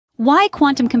Why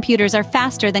quantum computers are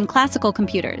faster than classical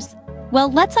computers?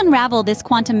 Well, let's unravel this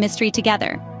quantum mystery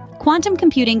together. Quantum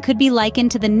computing could be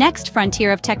likened to the next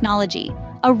frontier of technology,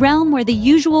 a realm where the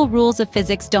usual rules of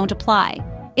physics don't apply.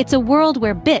 It's a world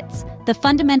where bits, the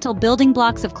fundamental building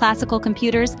blocks of classical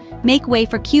computers, make way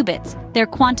for qubits, their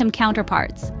quantum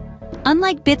counterparts.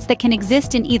 Unlike bits that can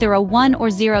exist in either a 1 or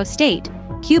 0 state,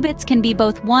 qubits can be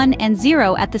both 1 and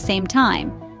 0 at the same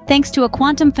time, thanks to a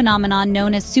quantum phenomenon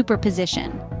known as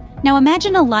superposition. Now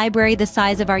imagine a library the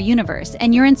size of our universe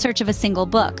and you're in search of a single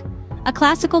book. A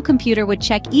classical computer would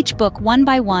check each book one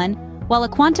by one, while a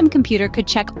quantum computer could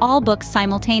check all books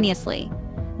simultaneously.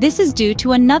 This is due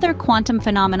to another quantum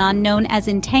phenomenon known as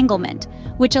entanglement,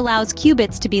 which allows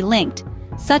qubits to be linked,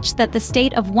 such that the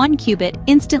state of one qubit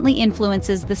instantly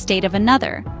influences the state of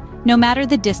another, no matter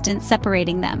the distance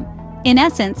separating them. In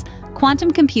essence, quantum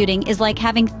computing is like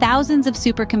having thousands of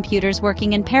supercomputers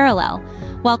working in parallel,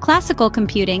 while classical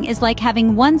computing is like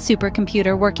having one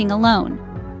supercomputer working alone.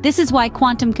 This is why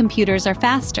quantum computers are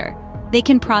faster. They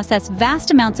can process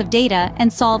vast amounts of data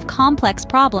and solve complex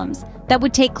problems that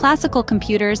would take classical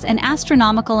computers an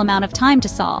astronomical amount of time to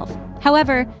solve.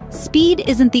 However, speed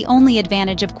isn't the only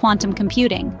advantage of quantum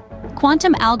computing.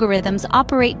 Quantum algorithms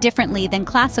operate differently than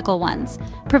classical ones,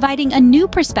 providing a new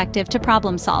perspective to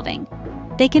problem solving.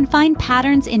 They can find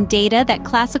patterns in data that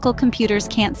classical computers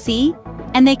can't see,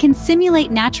 and they can simulate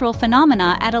natural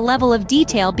phenomena at a level of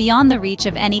detail beyond the reach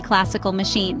of any classical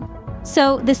machine.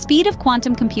 So, the speed of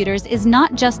quantum computers is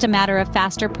not just a matter of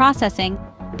faster processing,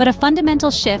 but a fundamental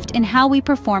shift in how we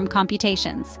perform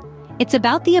computations. It's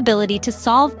about the ability to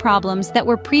solve problems that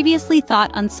were previously thought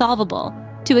unsolvable,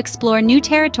 to explore new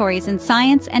territories in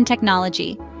science and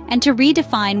technology, and to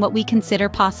redefine what we consider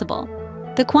possible.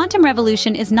 The quantum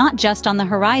revolution is not just on the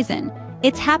horizon,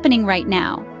 it's happening right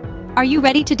now. Are you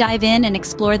ready to dive in and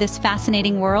explore this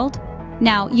fascinating world?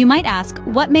 Now, you might ask,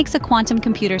 what makes a quantum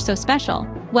computer so special?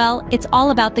 Well, it's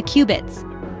all about the qubits.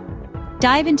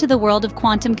 Dive into the world of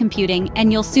quantum computing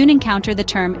and you'll soon encounter the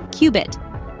term qubit.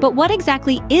 But what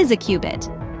exactly is a qubit?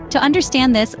 To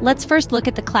understand this, let's first look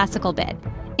at the classical bit.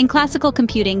 In classical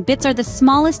computing, bits are the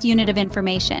smallest unit of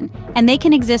information, and they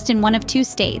can exist in one of two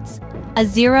states, a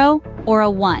 0 or a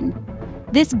 1.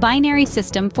 This binary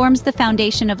system forms the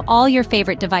foundation of all your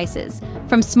favorite devices,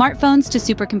 from smartphones to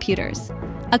supercomputers.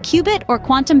 A qubit or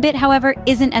quantum bit, however,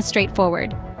 isn't as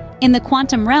straightforward. In the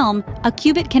quantum realm, a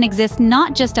qubit can exist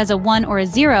not just as a 1 or a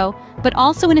 0, but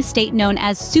also in a state known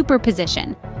as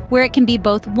superposition, where it can be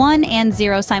both 1 and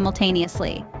 0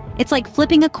 simultaneously. It's like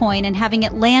flipping a coin and having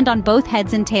it land on both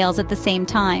heads and tails at the same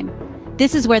time.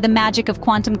 This is where the magic of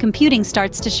quantum computing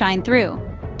starts to shine through.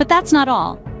 But that's not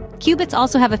all. Qubits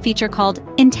also have a feature called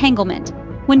entanglement.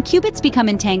 When qubits become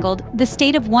entangled, the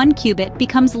state of one qubit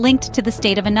becomes linked to the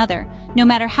state of another, no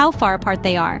matter how far apart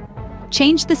they are.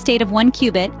 Change the state of one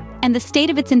qubit, and the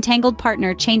state of its entangled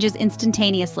partner changes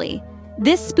instantaneously.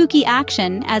 This spooky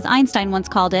action, as Einstein once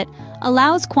called it,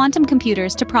 allows quantum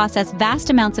computers to process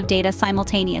vast amounts of data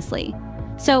simultaneously.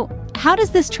 So, how does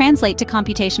this translate to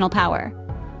computational power?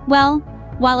 Well,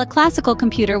 while a classical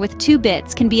computer with 2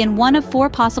 bits can be in one of 4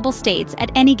 possible states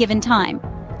at any given time,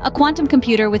 a quantum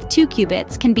computer with 2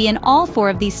 qubits can be in all 4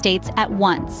 of these states at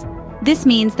once. This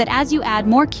means that as you add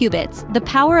more qubits, the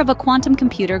power of a quantum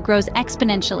computer grows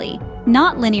exponentially,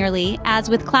 not linearly as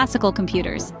with classical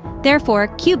computers. Therefore,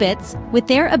 qubits, with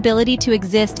their ability to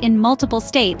exist in multiple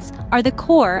states, are the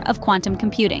core of quantum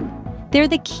computing. They're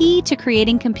the key to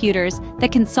creating computers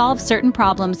that can solve certain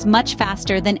problems much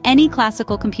faster than any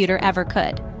classical computer ever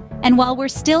could. And while we're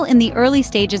still in the early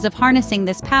stages of harnessing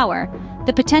this power,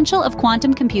 the potential of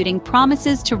quantum computing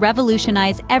promises to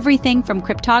revolutionize everything from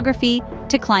cryptography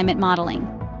to climate modeling.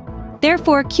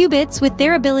 Therefore, qubits, with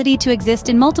their ability to exist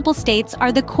in multiple states,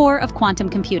 are the core of quantum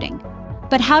computing.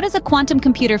 But how does a quantum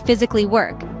computer physically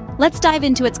work? Let's dive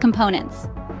into its components.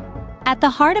 At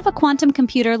the heart of a quantum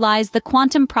computer lies the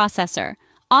quantum processor,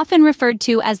 often referred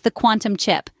to as the quantum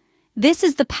chip. This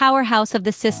is the powerhouse of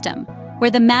the system,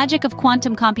 where the magic of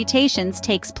quantum computations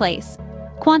takes place.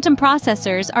 Quantum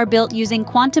processors are built using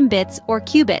quantum bits or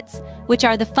qubits, which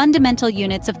are the fundamental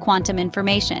units of quantum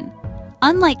information.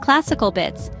 Unlike classical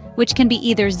bits, which can be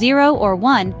either 0 or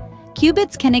 1,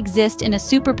 qubits can exist in a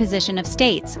superposition of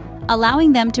states,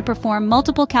 allowing them to perform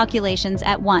multiple calculations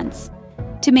at once.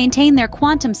 To maintain their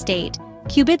quantum state,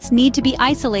 qubits need to be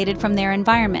isolated from their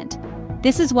environment.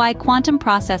 This is why quantum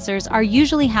processors are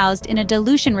usually housed in a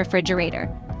dilution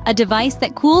refrigerator, a device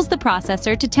that cools the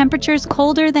processor to temperatures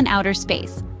colder than outer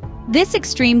space. This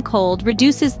extreme cold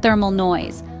reduces thermal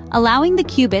noise, allowing the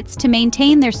qubits to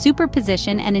maintain their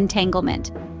superposition and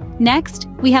entanglement. Next,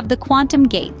 we have the quantum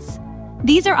gates.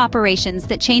 These are operations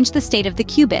that change the state of the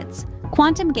qubits.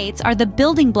 Quantum gates are the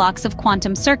building blocks of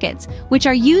quantum circuits, which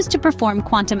are used to perform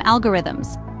quantum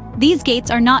algorithms. These gates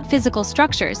are not physical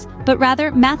structures, but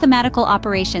rather mathematical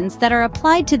operations that are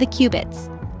applied to the qubits.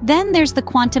 Then there's the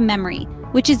quantum memory,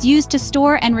 which is used to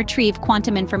store and retrieve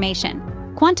quantum information.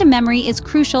 Quantum memory is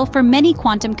crucial for many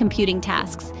quantum computing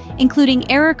tasks, including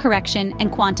error correction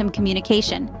and quantum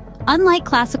communication. Unlike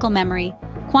classical memory,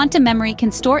 quantum memory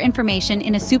can store information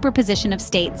in a superposition of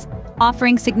states,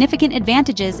 offering significant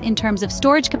advantages in terms of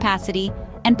storage capacity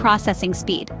and processing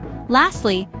speed.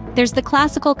 Lastly, there's the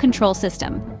classical control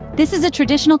system. This is a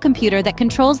traditional computer that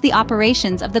controls the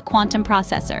operations of the quantum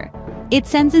processor. It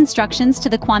sends instructions to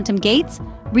the quantum gates,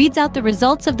 reads out the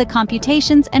results of the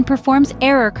computations, and performs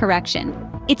error correction.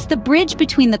 It's the bridge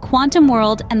between the quantum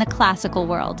world and the classical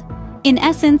world. In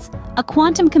essence, a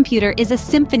quantum computer is a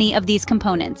symphony of these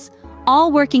components,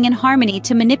 all working in harmony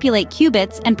to manipulate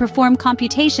qubits and perform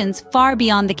computations far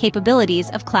beyond the capabilities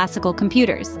of classical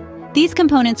computers. These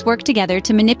components work together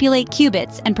to manipulate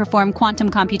qubits and perform quantum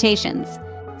computations.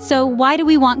 So why do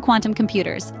we want quantum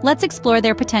computers? Let's explore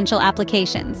their potential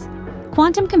applications.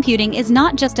 Quantum computing is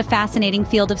not just a fascinating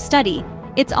field of study,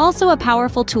 it's also a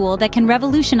powerful tool that can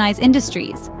revolutionize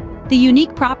industries. The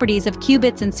unique properties of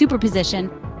qubits and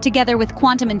superposition, together with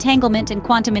quantum entanglement and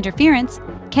quantum interference,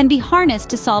 can be harnessed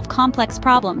to solve complex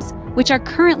problems, which are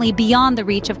currently beyond the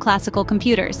reach of classical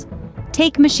computers.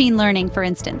 Take machine learning, for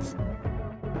instance.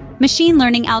 Machine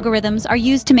learning algorithms are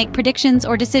used to make predictions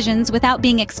or decisions without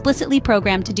being explicitly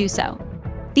programmed to do so.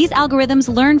 These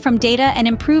algorithms learn from data and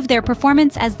improve their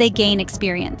performance as they gain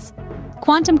experience.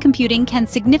 Quantum computing can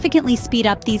significantly speed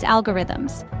up these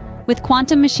algorithms. With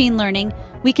quantum machine learning,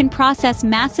 we can process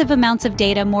massive amounts of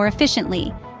data more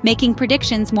efficiently, making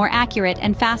predictions more accurate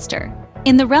and faster.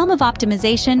 In the realm of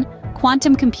optimization,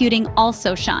 quantum computing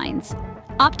also shines.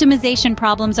 Optimization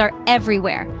problems are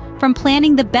everywhere, from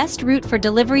planning the best route for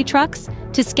delivery trucks,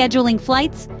 to scheduling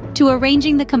flights, to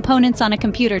arranging the components on a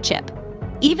computer chip.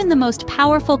 Even the most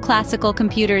powerful classical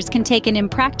computers can take an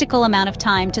impractical amount of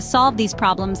time to solve these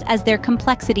problems as their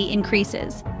complexity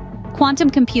increases.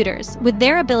 Quantum computers, with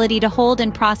their ability to hold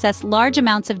and process large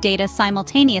amounts of data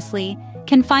simultaneously,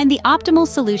 can find the optimal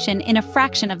solution in a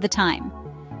fraction of the time.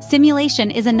 Simulation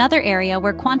is another area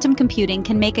where quantum computing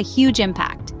can make a huge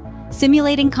impact.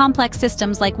 Simulating complex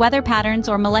systems like weather patterns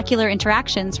or molecular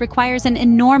interactions requires an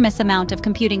enormous amount of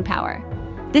computing power.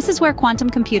 This is where quantum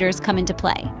computers come into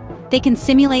play. They can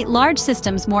simulate large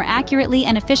systems more accurately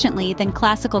and efficiently than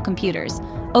classical computers,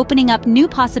 opening up new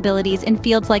possibilities in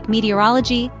fields like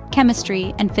meteorology,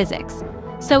 chemistry, and physics.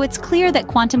 So it's clear that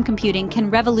quantum computing can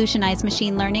revolutionize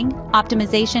machine learning,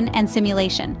 optimization, and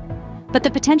simulation. But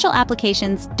the potential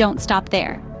applications don't stop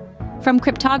there. From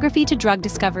cryptography to drug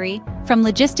discovery, from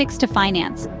logistics to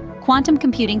finance, quantum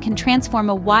computing can transform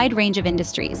a wide range of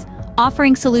industries,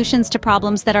 offering solutions to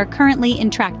problems that are currently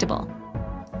intractable.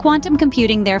 Quantum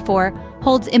computing, therefore,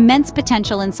 holds immense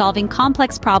potential in solving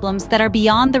complex problems that are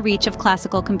beyond the reach of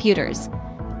classical computers.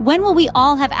 When will we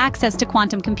all have access to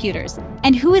quantum computers?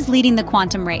 And who is leading the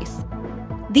quantum race?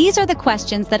 These are the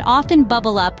questions that often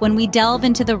bubble up when we delve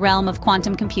into the realm of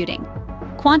quantum computing.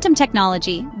 Quantum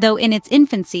technology, though in its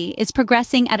infancy, is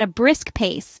progressing at a brisk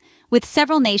pace, with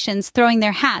several nations throwing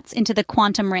their hats into the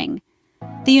quantum ring.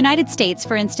 The United States,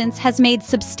 for instance, has made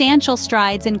substantial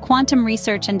strides in quantum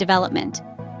research and development.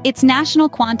 Its National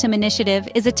Quantum Initiative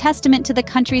is a testament to the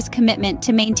country's commitment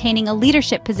to maintaining a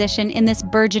leadership position in this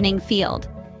burgeoning field.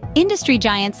 Industry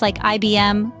giants like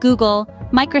IBM, Google,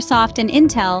 Microsoft, and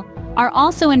Intel are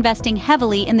also investing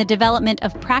heavily in the development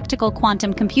of practical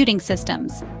quantum computing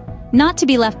systems. Not to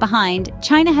be left behind,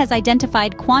 China has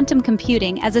identified quantum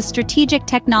computing as a strategic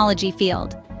technology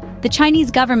field. The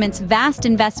Chinese government's vast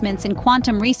investments in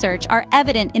quantum research are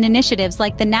evident in initiatives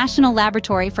like the National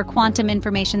Laboratory for Quantum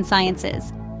Information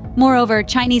Sciences. Moreover,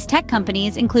 Chinese tech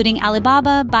companies, including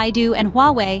Alibaba, Baidu, and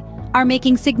Huawei, are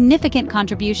making significant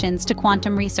contributions to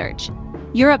quantum research.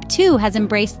 Europe, too, has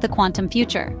embraced the quantum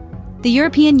future. The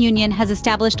European Union has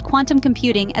established quantum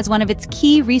computing as one of its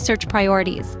key research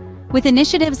priorities, with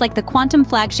initiatives like the Quantum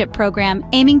Flagship Program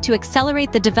aiming to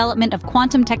accelerate the development of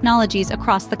quantum technologies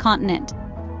across the continent.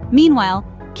 Meanwhile,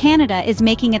 Canada is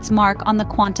making its mark on the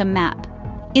quantum map.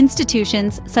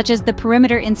 Institutions such as the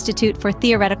Perimeter Institute for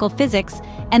Theoretical Physics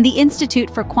and the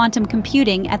Institute for Quantum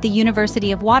Computing at the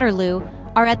University of Waterloo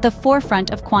are at the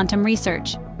forefront of quantum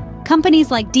research.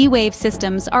 Companies like D-Wave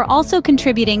Systems are also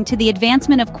contributing to the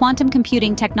advancement of quantum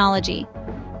computing technology.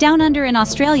 Down under in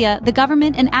Australia, the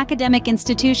government and academic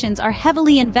institutions are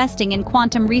heavily investing in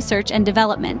quantum research and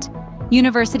development.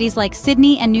 Universities like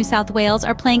Sydney and New South Wales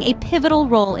are playing a pivotal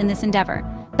role in this endeavor,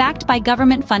 backed by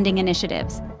government funding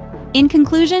initiatives. In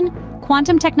conclusion,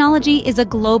 quantum technology is a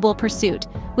global pursuit,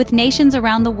 with nations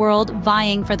around the world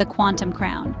vying for the quantum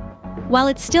crown. While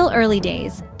it's still early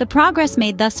days, the progress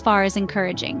made thus far is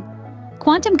encouraging.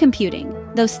 Quantum computing,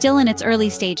 though still in its early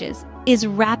stages, is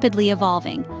rapidly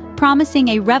evolving, promising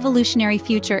a revolutionary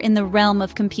future in the realm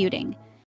of computing.